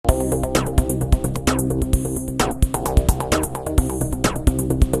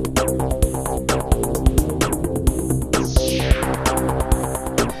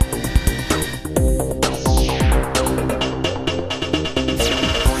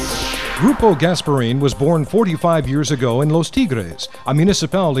GRUPO GASPERIN was born 45 years ago in Los Tigres, a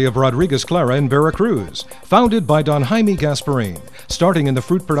municipality of Rodriguez Clara in Veracruz, founded by Don Jaime Gasperin, starting in the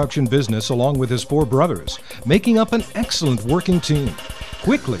fruit production business along with his 4 brothers, making up an excellent working team,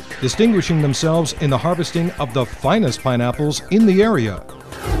 quickly distinguishing themselves in the harvesting of the finest pineapples in the area.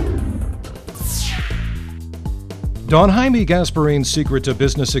 Don Jaime Gasperin's secret to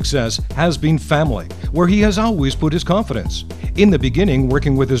business success has been family, where he has always put his confidence. In the beginning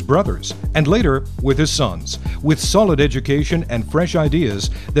working with his brothers, and later with his sons, with solid education and fresh ideas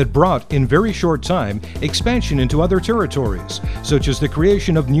that brought in very short time expansion into other territories, such as the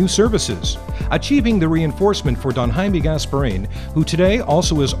creation of new services, achieving the reinforcement for Don Jaime Gasperin, who today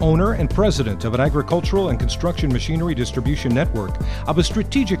also is owner and president of an agricultural and construction machinery distribution network of a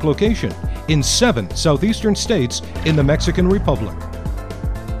strategic location in 7 southeastern states in the Mexican Republic.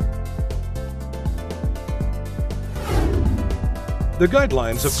 The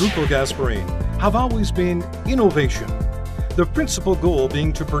guidelines of GRUPO GASPERIN have always been innovation, the principal goal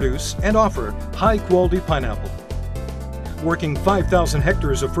being to produce and offer high-quality pineapple. Working 5,000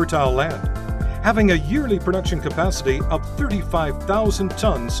 hectares of fertile land, having a yearly production capacity of 35,000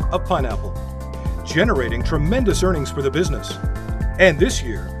 tons of pineapple, generating tremendous earnings for the business, and this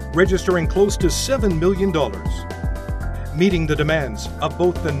year registering close to $7 million, meeting the demands of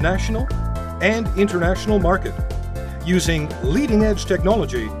both the national and international market, using leading-edge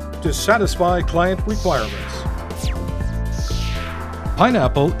technology to satisfy client requirements.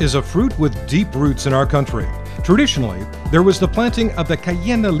 Pineapple is a fruit with deep roots in our country. Traditionally, there was the planting of the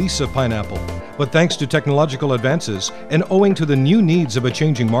Cayena Lisa pineapple, but thanks to technological advances and owing to the new needs of a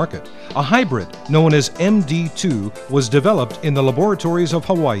changing market, a hybrid known as MD2 was developed in the laboratories of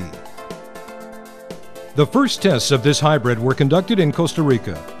Hawaii. The first tests of this hybrid were conducted in Costa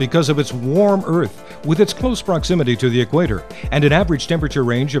Rica because of its warm earth with its close proximity to the equator and an average temperature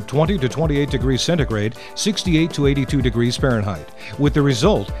range of 20 to 28 degrees centigrade, 68 to 82 degrees Fahrenheit, with the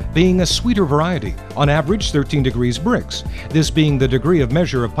result being a sweeter variety, on average 13 degrees Brix, this being the degree of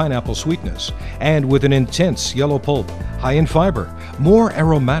measure of pineapple sweetness, and with an intense yellow pulp, high in fiber, more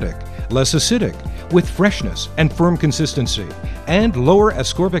aromatic, less acidic, with freshness and firm consistency, and lower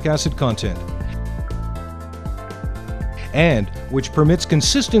ascorbic acid content, and which permits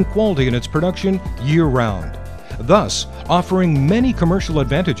consistent quality in its production year-round, thus offering many commercial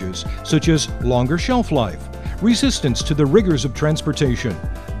advantages such as longer shelf life, resistance to the rigors of transportation,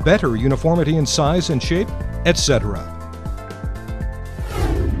 better uniformity in size and shape, etc.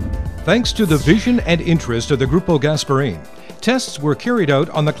 Thanks to the vision and interest of the GRUPO GASPERIN, tests were carried out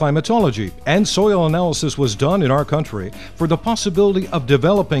on the climatology and soil analysis was done in our country for the possibility of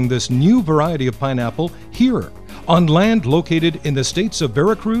developing this new variety of pineapple here, on land located in the states of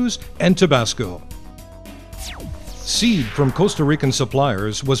Veracruz and Tabasco. Seed from Costa Rican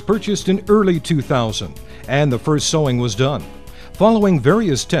suppliers was purchased in early 2000, and the first sowing was done. Following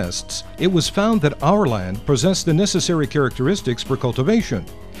various tests, it was found that our land possessed the necessary characteristics for cultivation,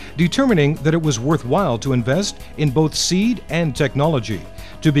 determining that it was worthwhile to invest in both seed and technology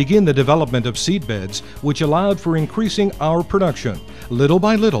to begin the development of seed beds, which allowed for increasing our production little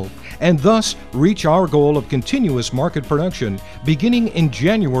by little, and thus reach our goal of continuous market production beginning in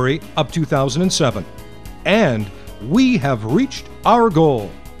January of 2007. And we have reached our goal.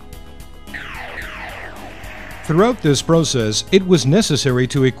 Throughout this process, it was necessary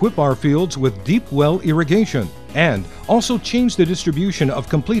to equip our fields with deep well irrigation and also change the distribution of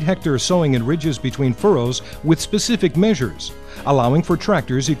complete hectare sowing in ridges between furrows with specific measures, allowing for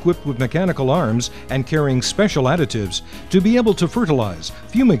tractors equipped with mechanical arms and carrying special additives to be able to fertilize,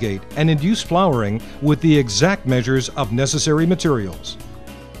 fumigate, and induce flowering with the exact measures of necessary materials.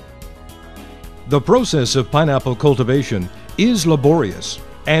 The process of pineapple cultivation is laborious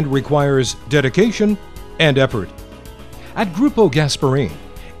and requires dedication and effort. At GRUPO GASPERIN,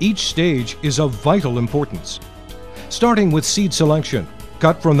 each stage is of vital importance, starting with seed selection,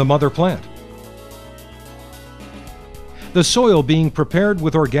 cut from the mother plant. The soil being prepared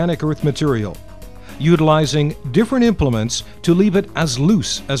with organic earth material, utilizing different implements to leave it as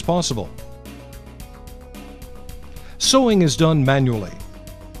loose as possible. Sowing is done manually.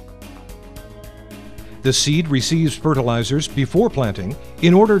 The seed receives fertilizers before planting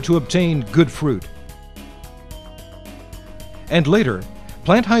in order to obtain good fruit. And later,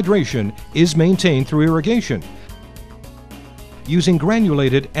 plant hydration is maintained through irrigation using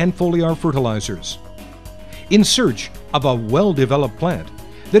granulated and foliar fertilizers in search of a well-developed plant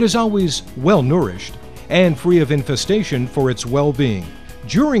that is always well-nourished and free of infestation for its well-being.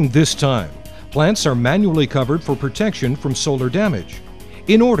 During this time, plants are manually covered for protection from solar damage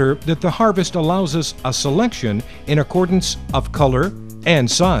in order that the harvest allows us a selection in accordance of color and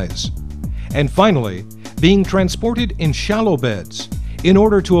size. and finally, being transported in shallow beds in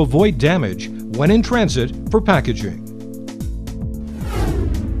order to avoid damage when in transit for packaging.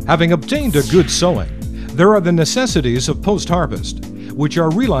 Having obtained a good sowing, there are the necessities of post-harvest, which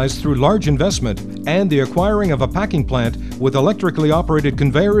are realized through large investment and the acquiring of a packing plant with electrically operated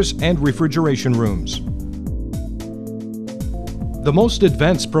conveyors and refrigeration rooms. The most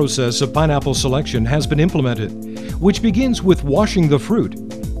advanced process of pineapple selection has been implemented, which begins with washing the fruit.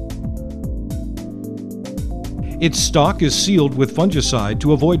 Its stalk is sealed with fungicide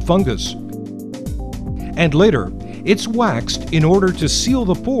to avoid fungus. And later, it's waxed in order to seal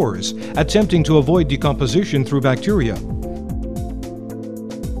the pores, attempting to avoid decomposition through bacteria.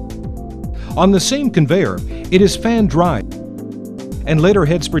 On the same conveyor, it is fan-dried and later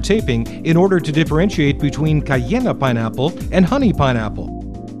heads for taping in order to differentiate between Cayenne pineapple and honey pineapple,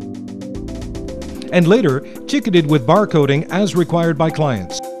 and later ticketed with barcoding as required by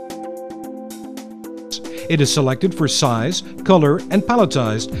clients. It is selected for size, color, and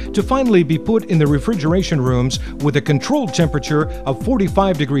palletized to finally be put in the refrigeration rooms with a controlled temperature of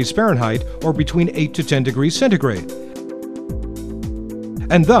 45 degrees Fahrenheit or between 8 to 10 degrees centigrade,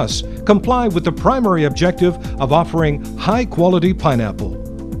 and thus comply with the primary objective of offering high-quality pineapple.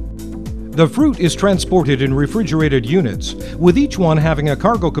 The fruit is transported in refrigerated units, with each one having a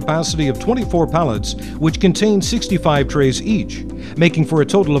cargo capacity of 24 pallets, which contain 65 trays each, making for a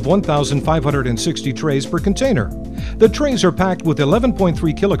total of 1,560 trays per container. The trays are packed with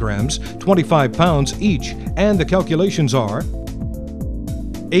 11.3 kilograms, 25 pounds each, and the calculations are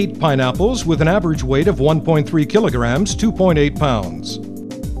 8 pineapples with an average weight of 1.3 kilograms, 2.8 pounds.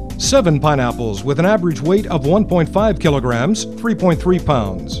 7 pineapples with an average weight of 1.5 kilograms, 3.3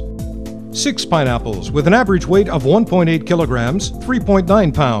 pounds. 6 pineapples with an average weight of 1.8 kilograms,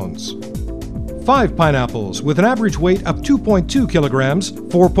 3.9 pounds. 5 pineapples with an average weight of 2.2 kilograms,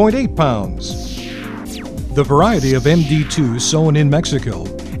 4.8 pounds. The variety of MD2 sown in Mexico,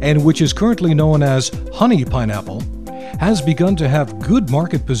 and which is currently known as honey pineapple, has begun to have good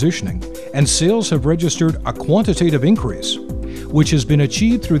market positioning, and sales have registered a quantitative increase, which has been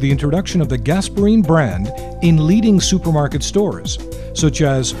achieved through the introduction of the GASPERIN brand in leading supermarket stores, such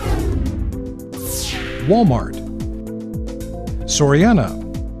as Walmart, Soriana,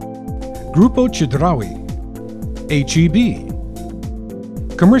 Grupo Chedraui, H-E-B,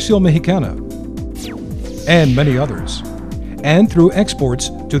 Comercial Mexicana, and many others, and through exports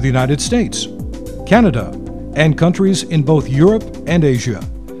to the United States, Canada, and countries in both Europe and Asia.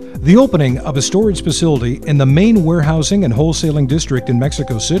 The opening of a storage facility in the main warehousing and wholesaling district in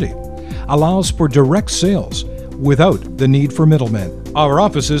Mexico City allows for direct sales without the need for middlemen. Our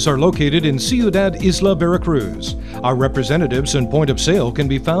offices are located in Ciudad Isla, Veracruz. Our representatives and point of sale can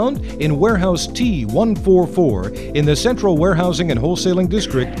be found in Warehouse T144 in the Central Warehousing and Wholesaling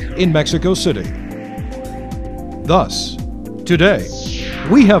District in Mexico City. Thus, today,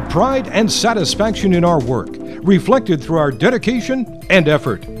 we have pride and satisfaction in our work, reflected through our dedication and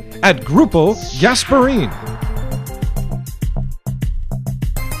effort at Grupo Gasperin.